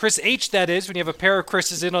of? Chris H., that is, when you have a pair of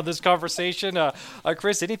Chris's in on this conversation.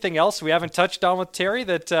 Chris, anything else we haven't touched on with Terry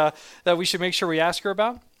that we should make sure we ask her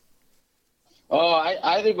about? Oh,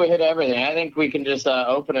 I think we hit everything. I think we can just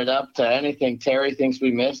open it up to anything Terry thinks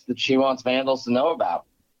we missed that she wants Vandals to know about.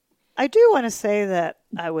 I do want to say that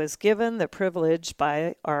I was given the privilege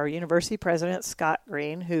by our university president, Scott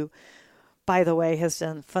Green, who, by the way, has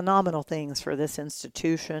done phenomenal things for this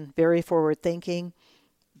institution, very forward-thinking,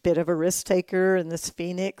 bit of a risk taker in this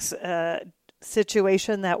Phoenix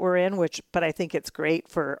situation that we're in, but I think it's great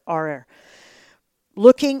for our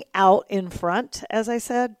looking out in front, as I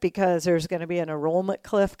said, because there's going to be an enrollment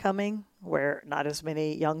cliff coming where not as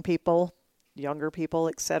many young people younger people,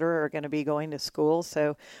 et cetera, are going to be going to school.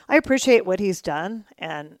 So I appreciate what he's done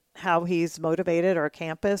and how he's motivated our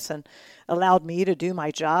campus and allowed me to do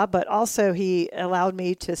my job, but also he allowed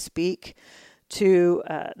me to speak to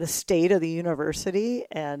the state of the university.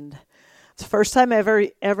 And it's the first time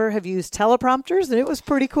I ever have used teleprompters, and it was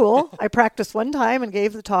pretty cool. I practiced one time and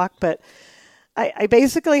gave the talk, but I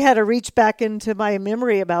basically had to reach back into my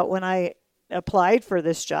memory about when I applied for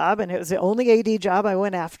this job, and it was the only AD job I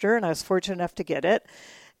went after, and I was fortunate enough to get it.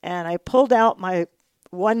 And I pulled out my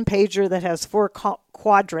one pager that has 4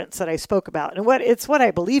 quadrants that I spoke about, and it's what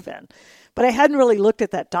I believe in. But I hadn't really looked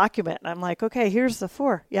at that document, and I'm like, okay, here's the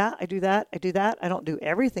 4. Yeah, I do that. I don't do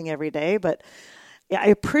everything every day, but yeah, I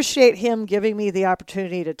appreciate him giving me the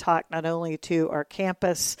opportunity to talk not only to our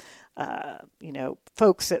campus,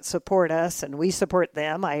 folks that support us and we support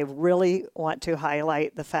them. I really want to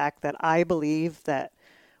highlight the fact that I believe that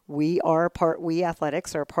we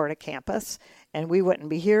athletics are part of campus, and we wouldn't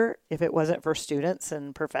be here if it wasn't for students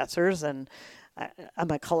and professors. And I'm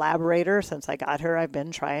a collaborator. Since I got here, I've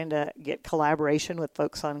been trying to get collaboration with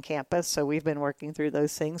folks on campus. So we've been working through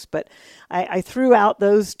those things. But I threw out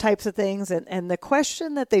those types of things. And the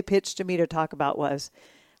question that they pitched to me to talk about was,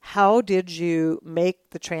 how did you make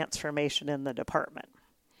the transformation in the department?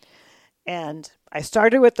 And I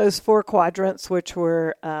started with those 4 quadrants, which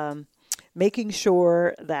were making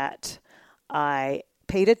sure that I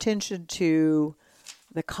paid attention to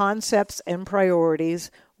the concepts and priorities,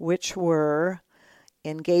 which were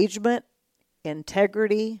engagement,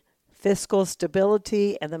 integrity, fiscal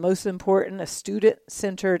stability, and the most important, a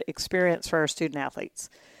student-centered experience for our student athletes.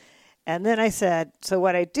 And then I said, so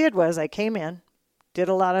what I did was I came in, did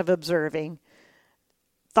a lot of observing,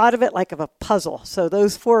 thought of it like of a puzzle. So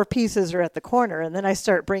those 4 pieces are at the corner, and then I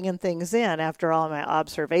start bringing things in after all my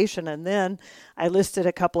observation. And then I listed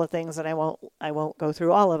a couple of things, and I won't go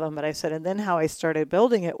through all of them, but I said, and then how I started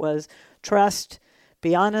building it was trust,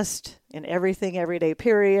 be honest in everything, everyday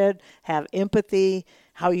period, have empathy,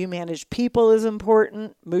 how you manage people is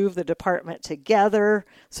important, move the department together.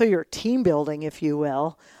 So you're team building, if you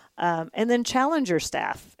will. And then challenge your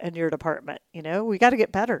staff and your department. We got to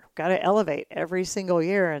get better, got to elevate every single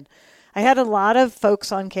year. And I had a lot of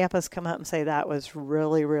folks on campus come up and say that was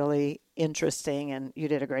really, really interesting and you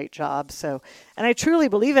did a great job. So, and I truly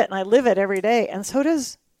believe it and I live it every day. And so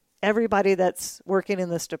does everybody that's working in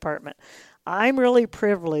this department. I'm really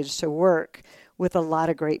privileged to work with a lot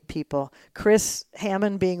of great people. Chris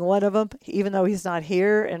Hammond being one of them, even though he's not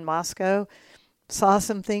here in Moscow, saw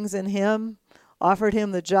some things in him, offered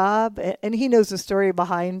him the job, and he knows the story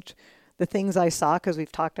behind the things I saw because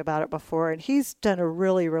we've talked about it before, and he's done a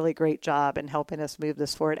really, really great job in helping us move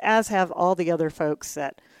this forward, as have all the other folks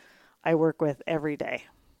that I work with every day.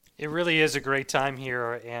 It really is a great time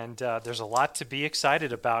here, and there's a lot to be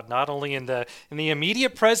excited about, not only in the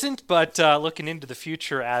immediate present, but looking into the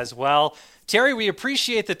future as well. Terry, we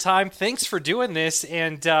appreciate the time. Thanks for doing this,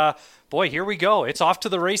 and boy, here we go. It's off to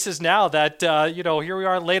the races now that, here we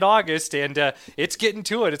are in late August, and it's getting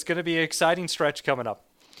to it. It's going to be an exciting stretch coming up.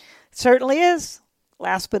 It certainly is.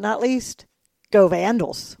 Last but not least, go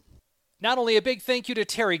Vandals. Not only a big thank you to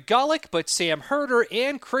Terry Gawlik, but Sam Herder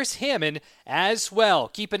and Chris Hammond as well.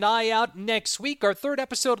 Keep an eye out next week. Our 3rd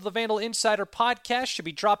episode of the Vandal Insider podcast should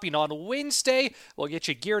be dropping on Wednesday. We'll get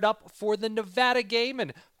you geared up for the Nevada game,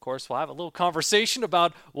 and of course, we'll have a little conversation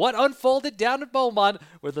about what unfolded down at Beaumont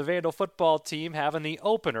with the Vandal football team having the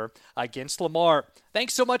opener against Lamar.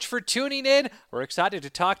 Thanks so much for tuning in. We're excited to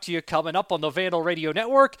talk to you coming up on the Vandal Radio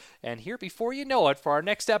Network and here before you know it for our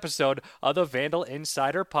next episode of the Vandal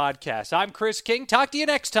Insider Podcast. I'm Chris King. Talk to you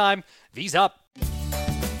next time. V's up.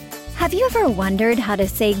 Have you ever wondered how to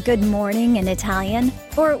say good morning in Italian?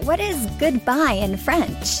 Or what is goodbye in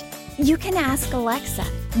French? You can ask Alexa.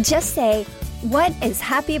 Just say, what is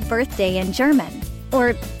happy birthday in German?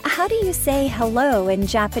 Or how do you say hello in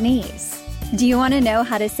Japanese? Do you want to know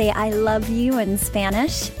how to say I love you in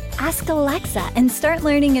Spanish? Ask Alexa and start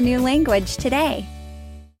learning a new language today.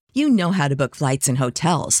 You know how to book flights and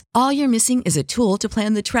hotels. All you're missing is a tool to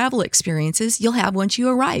plan the travel experiences you'll have once you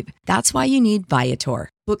arrive. That's why you need Viator.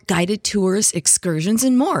 Book guided tours, excursions,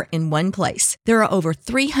 and more in one place. There are over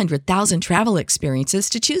 300,000 travel experiences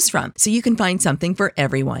to choose from, so you can find something for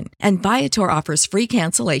everyone. And Viator offers free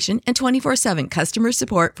cancellation and 24/7 customer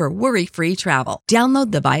support for worry-free travel.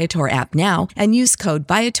 Download the Viator app now and use code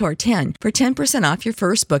Viator10 for 10% off your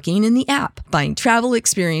first booking in the app. Find travel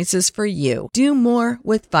experiences for you. Do more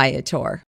with Viator.